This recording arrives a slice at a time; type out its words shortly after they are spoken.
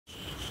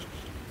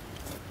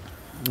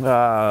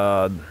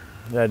I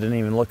didn't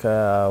even look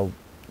at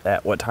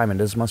what time it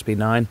is. Must be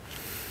 9.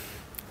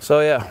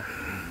 So yeah,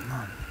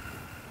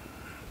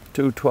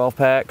 2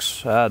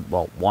 12-packs.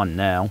 Well, 1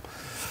 now.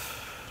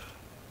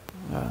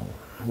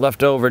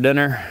 Leftover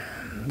dinner.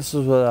 This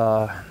is what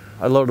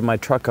I loaded my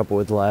truck up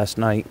with last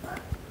night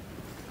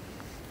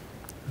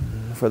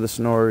for this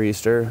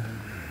nor'easter.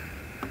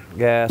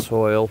 Gas,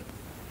 oil,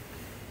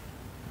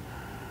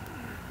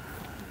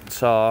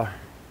 saw.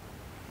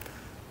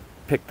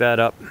 Picked that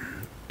up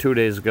 2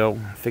 days ago.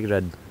 Figured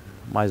I'd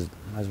might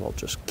as well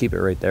just keep it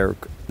right there.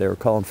 They were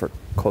calling for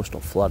coastal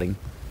flooding.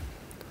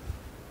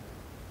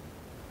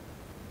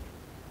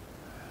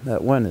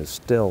 That wind is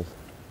still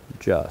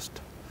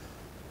just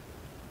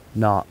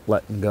not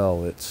letting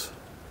go. It's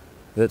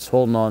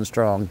holding on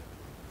strong.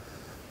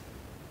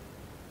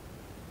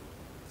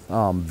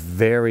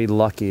 Very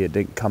lucky it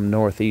didn't come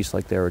northeast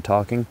like they were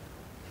talking.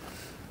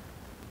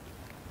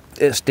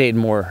 It stayed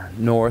more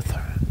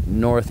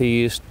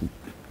northeast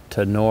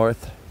to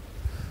north,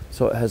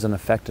 so it hasn't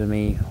affected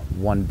me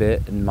one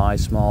bit in my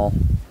small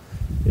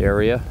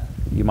area.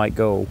 You might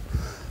go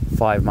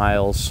 5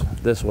 miles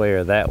this way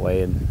or that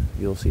way and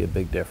you'll see a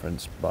big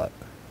difference, but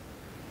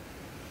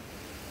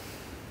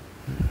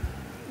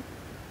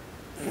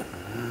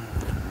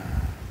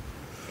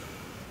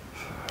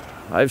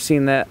I've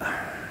seen that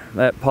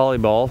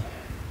polyball,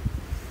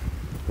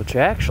 which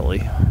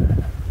actually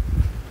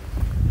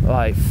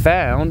I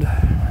found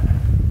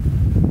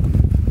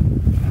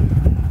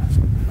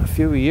a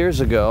few years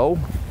ago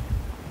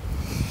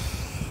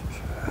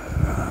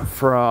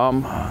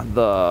from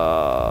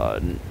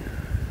the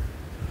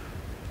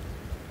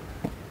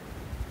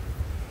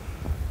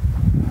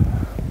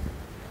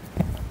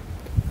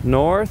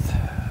North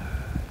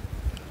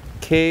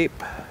Cape.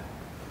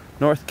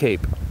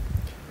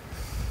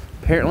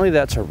 Apparently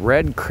that's a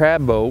red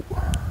crab boat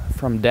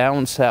from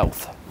down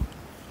south.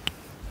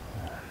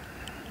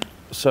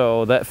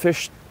 So that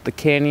fished the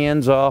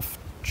canyons off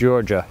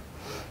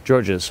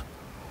Georgia's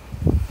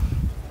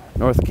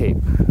North Cape.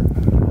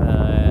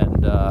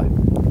 And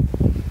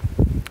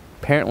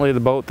apparently the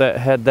boat that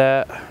had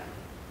that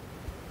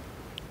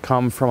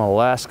come from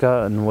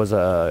Alaska and was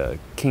a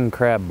king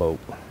crab boat.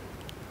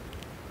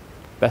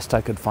 Best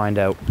I could find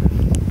out.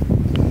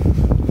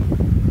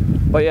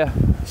 But yeah,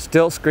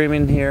 still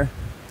screaming here.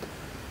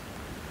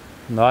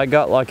 No, I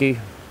got lucky.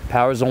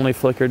 Power's only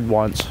flickered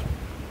once.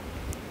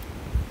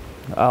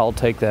 I'll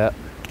take that.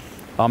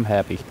 I'm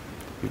happy.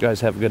 You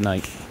guys have a good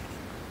night.